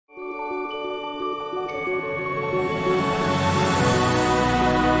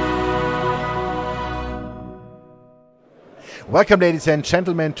Welcome, ladies and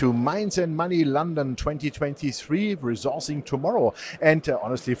gentlemen, to Minds and Money London 2023, Resourcing Tomorrow. And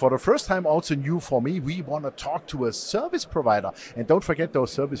honestly, for the first time, also new for me, we want to talk to a service provider. And don't forget,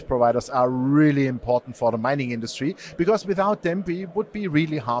 those service providers are really important for the mining industry, because without them, it would be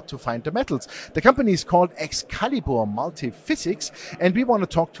really hard to find the metals. The company is called Xcalibur Multiphysics, and we want to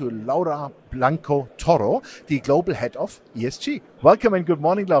talk to Laura Blanco Toro, the global head of ESG. Welcome and good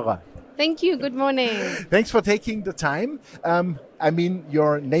morning, Laura. Thank you. Good morning. Thanks for taking the time.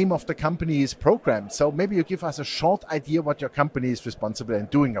 Your name of the company is programmed, so maybe you give us a short idea what your company is responsible and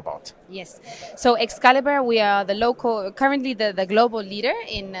doing about. Yes. So Xcalibur, we are currently the global leader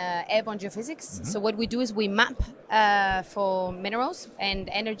in airborne geophysics. Mm-hmm. So what we do is we map for minerals and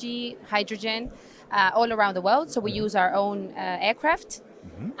energy, hydrogen, all around the world. So we use our own aircraft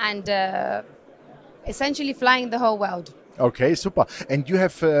and essentially flying the whole world. Okay, super. And you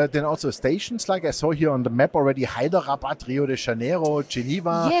have then also stations, like I saw here on the map already, Hyderabad, Rio de Janeiro,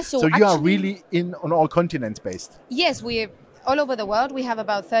 Geneva. Yes, so you are really on all continents based. Yes, we're all over the world. We have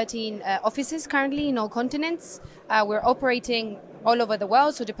about 13 offices currently in all continents. We're operating all over the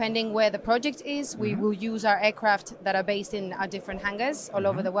world, so depending where the project is, we will use our aircraft that are based in our different hangars all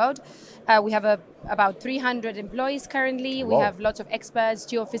over the world. We have about 300 employees currently. Wow. We have lots of experts,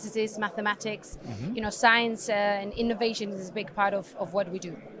 geophysicists, mathematics. Science and innovation is a big part of what we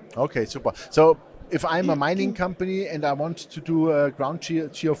do. Okay, super. So if I'm a mining company and I want to do ground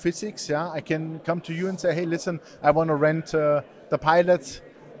geophysics, I can come to you and say, hey, listen, I want to rent the pilot,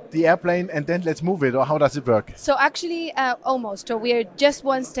 the airplane, and then let's move it, or how does it work? So actually, almost. So we are just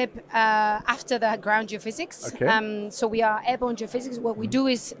one step after the ground geophysics. Okay. So we are airborne geophysics. What we do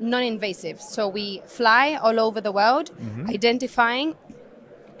is non-invasive. So we fly all over the world, identifying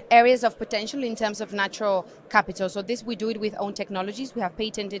areas of potential in terms of natural capital. So this, we do it with own technologies. We have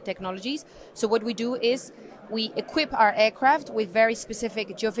patented technologies. So what we do is we equip our aircraft with very specific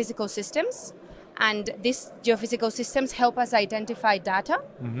geophysical systems. And these geophysical systems help us identify data.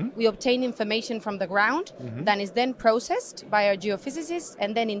 We obtain information from the ground that is then processed by our geophysicists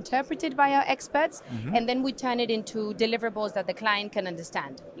and then interpreted by our experts. And then we turn it into deliverables that the client can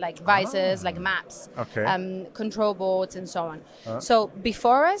understand, like visors, like maps, control boards, and so on. So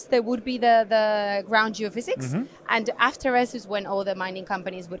before us, there would be the ground geophysics. And after us is when all the mining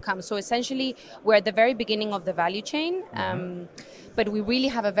companies would come. So essentially, we're at the very beginning of the value chain. But we really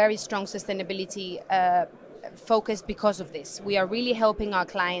have a very strong sustainability focus because of this. We are really helping our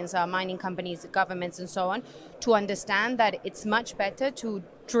clients, our mining companies, governments, and so on, to understand that it's much better to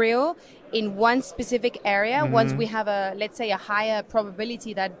drill in one specific area once we have let's say, a higher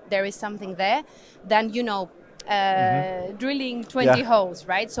probability that there is something there than, drilling 20 holes,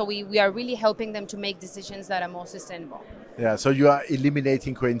 right? So we are really helping them to make decisions that are more sustainable. Yeah, so you are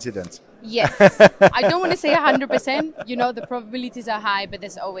eliminating coincidence. Yes. I don't want to say 100%. The probabilities are high, but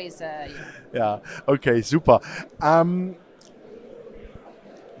there's always... Yeah, okay, super. The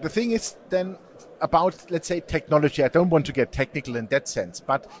thing is then about, let's say, technology. I don't want to get technical in that sense,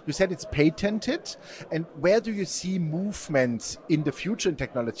 but you said it's patented. And where do you see movements in the future in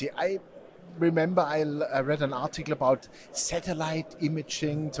technology? I remember I read an article about satellite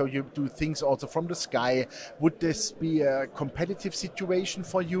imaging, so you do things also from the sky. Would this be a competitive situation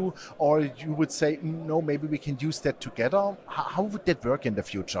for you, or you would say, no, maybe we can use that together? How would that work in the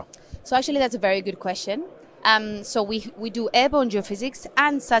future? So actually, that's a very good question. So we do airborne geophysics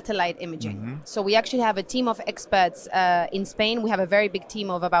and satellite imaging. So we actually have a team of experts in Spain. We have a very big team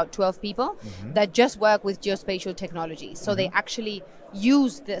of about 12 people that just work with geospatial technology. So they actually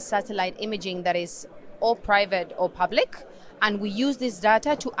use the satellite imaging that is or private or public, and we use this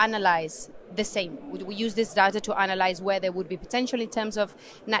data to analyze the same. We use this data to analyze where there would be potential in terms of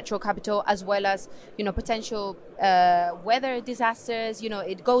natural capital, as well as potential weather disasters.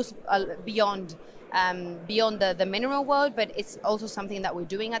 It goes beyond the mineral world, but it's also something that we're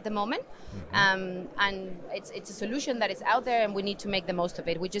doing at the moment. And it's a solution that is out there, and we need to make the most of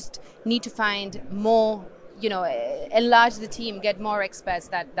it. We just need to find more, enlarge the team, get more experts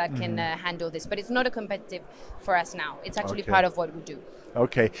that can handle this. But it's not a competitive for us now. It's actually part of what we do.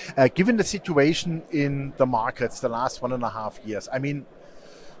 Okay. Given the situation in the markets the last 1.5 years,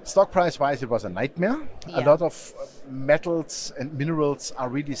 stock price-wise, it was a nightmare. Yeah. A lot of metals and minerals are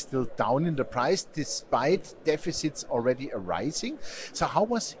really still down in the price, despite deficits already arising. So how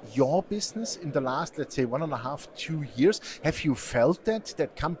was your business in the last, let's say, 1.5, 2 years? Have you felt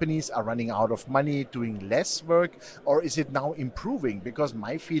that companies are running out of money, doing less work, or is it now improving? Because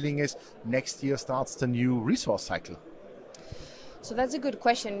my feeling is next year starts the new resource cycle. So that's a good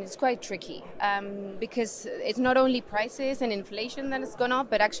question. It's quite tricky because it's not only prices and inflation that has gone up,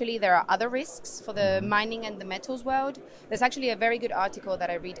 but actually there are other risks for the mining and the metals world. There's actually a very good article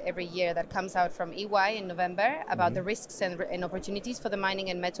that I read every year that comes out from EY in November about the risks and opportunities for the mining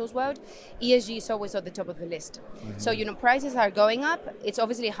and metals world. ESG is always at the top of the list. So, you know, prices are going up. It's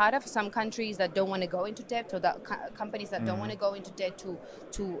obviously harder for some countries that don't want to go into debt, or that companies that don't want to go into debt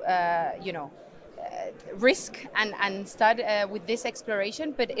to you know, risk and start with this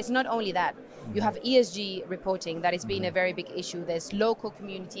exploration. But it's not only that. You have ESG reporting that is being a very big issue. There's local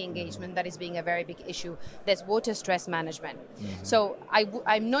community engagement that is being a very big issue. There's water stress management. So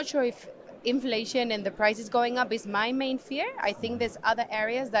I'm not sure if inflation and the prices going up is my main fear. I think there's other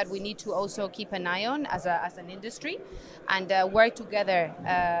areas that we need to also keep an eye on as an industry, and work together,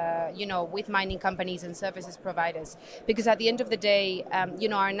 you know, with mining companies and services providers. Because at the end of the day, you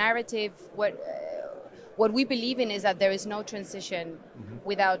know, our narrative, what we believe in is that there is no transition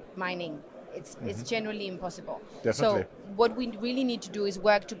without mining. It's generally impossible. Definitely. So what we really need to do is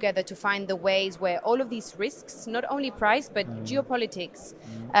work together to find the ways where all of these risks, not only price, but geopolitics,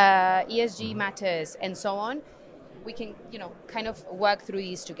 ESG matters, and so on, we can, you know, kind of work through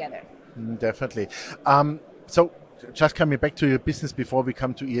these together. Definitely. So just coming back to your business before we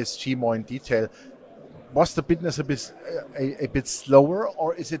come to ESG more in detail, was the business a bit slower,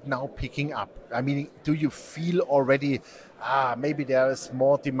 or is it now picking up? I mean, do you feel already, maybe there is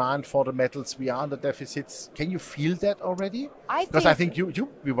more demand for the metals, we are under deficits? Can you feel that already? Because I think you'll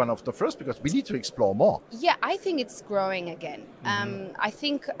be one of the first, because we need to explore more. Yeah, I think it's growing again. I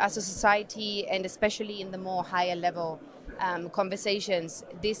think as a society, and especially in the more higher level conversations,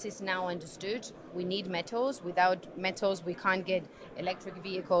 this is now understood. We need metals. Without metals, we can't get electric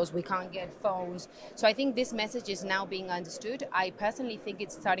vehicles, we can't get phones. So I think this message is now being understood. I personally think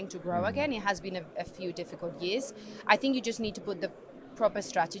it's starting to grow again. It has been a few difficult years. I think you just need to put the proper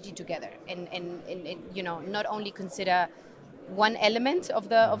strategy together and you know, not only consider one element of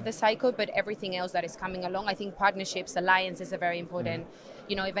the cycle, but everything else that is coming along. I think partnerships, alliances are very important.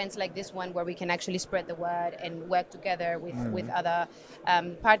 You know, events like this one where we can actually spread the word and work together with other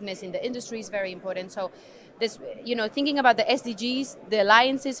partners in the industry is very important. So this, you know, thinking about the SDGs, the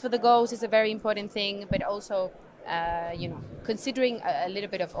alliances for the goals is a very important thing, but also, you know, considering a little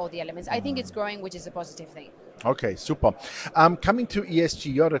bit of all the elements. I think it's growing, which is a positive thing. Okay, super. Coming to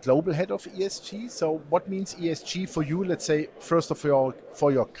ESG, you're the global head of ESG. So what means ESG for you, let's say, first of all,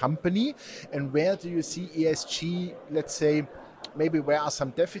 for your company? And where do you see ESG, let's say, maybe where are some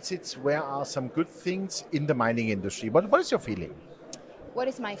deficits, where are some good things in the mining industry? What is your feeling? What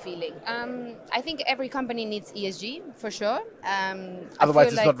is my feeling? I think every company needs ESG for sure.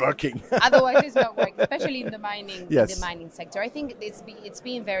 Otherwise, it's not working. Otherwise, it's not working, especially in the mining, yes. in the mining sector. I think it's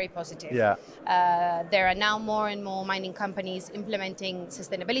been very positive. Yeah. There are now more and more mining companies implementing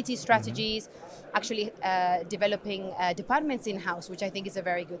sustainability strategies, actually developing departments in-house, which I think is a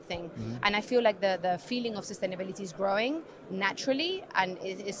very good thing. And I feel like the feeling of sustainability is growing naturally, and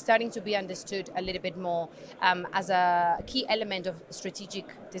it is starting to be understood a little bit more as a key element of strategic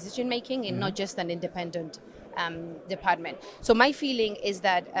decision making, and not just an independent department. So my feeling is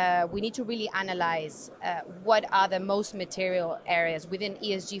that we need to really analyze what are the most material areas within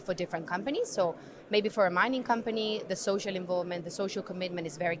ESG for different companies. So maybe for a mining company, the social involvement, the social commitment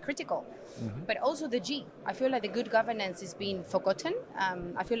is very critical. But also the G. I feel like the good governance is being forgotten.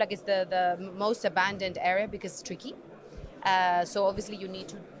 I feel like it's the most abandoned area because it's tricky. So obviously you need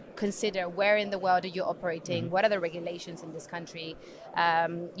to consider where in the world are you operating, what are the regulations in this country,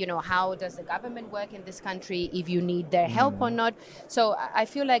 you know, how does the government work in this country, if you need their help or not. So I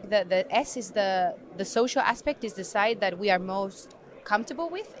feel like the S is the social aspect, is the side that we are most comfortable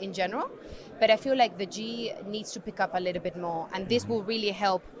with in general, but I feel like the G needs to pick up a little bit more, and this will really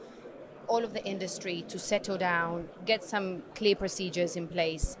help all of the industry to settle down, get some clear procedures in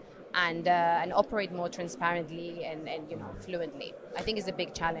place, and operate more transparently and you know, fluently. I think it's a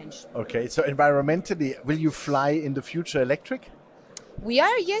big challenge. Okay, so environmentally, will you fly in the future electric? We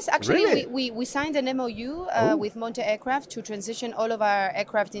are, yes. Actually, really? we signed an MOU with Monte Aircraft to transition all of our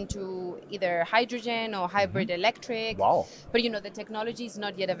aircraft into either hydrogen or hybrid electric. Wow. But, you know, the technology is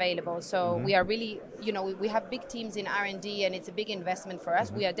not yet available. So we are really, you know, we have big teams in R&D, and it's a big investment for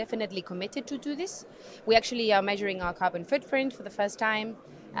us. We are definitely committed to do this. We actually are measuring our carbon footprint for the first time.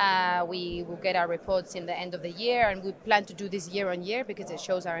 We will get our reports in the end of the year, and we plan to do this year on year because it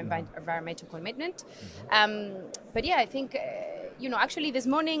shows our environmental commitment. But yeah, I think, you know, actually this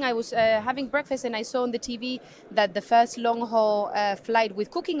morning I was having breakfast and I saw on the TV that the first long-haul flight with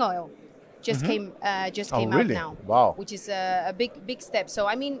cooking oil just came really? out now. Wow. Which is a big step. So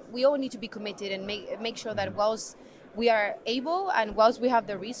I mean, we all need to be committed and make sure that whilst we are able, and whilst we have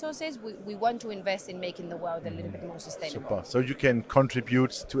the resources, we want to invest in making the world a little bit more sustainable. Super. So you can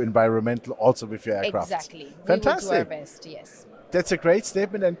contribute to environmental also with your aircraft. Exactly. Fantastic. We will do our best, yes. That's a great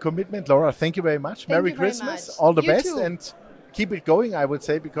statement and commitment, Laura. Thank you very much. Merry Christmas. Much. All the You best. too. And keep it going, I would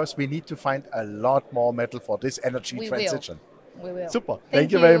say, because we need to find a lot more metal for this energy We transition. will. We will. Super.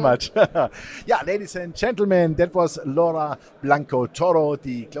 Thank you very much. Yeah, ladies and gentlemen, that was Laura Blanco Toro,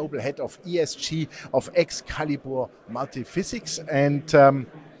 the global head of ESG of Xcalibur Multiphysics. And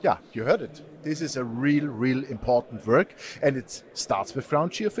yeah, you heard it. This is a real important work. And it starts with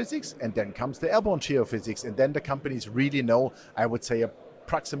ground geophysics, and then comes the airborne geophysics. And then the companies really know, I would say,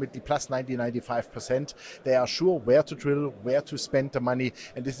 approximately plus 90-95%. They are sure where to drill, where to spend the money,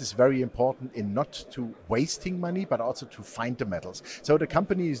 and this is very important in not to wasting money, but also to find the metals. So the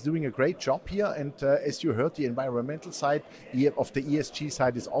company is doing a great job here, and as you heard, the environmental side of the ESG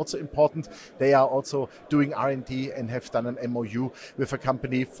side is also important. They are also doing R&D and have done an MOU with a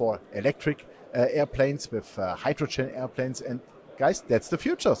company for electric airplanes, with hydrogen airplanes, and guys, that's the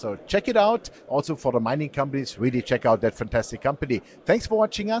future. So check it out. Also for the mining companies, really check out that fantastic company. Thanks for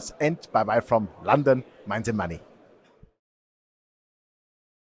watching us, and bye-bye from London, Mines and Money.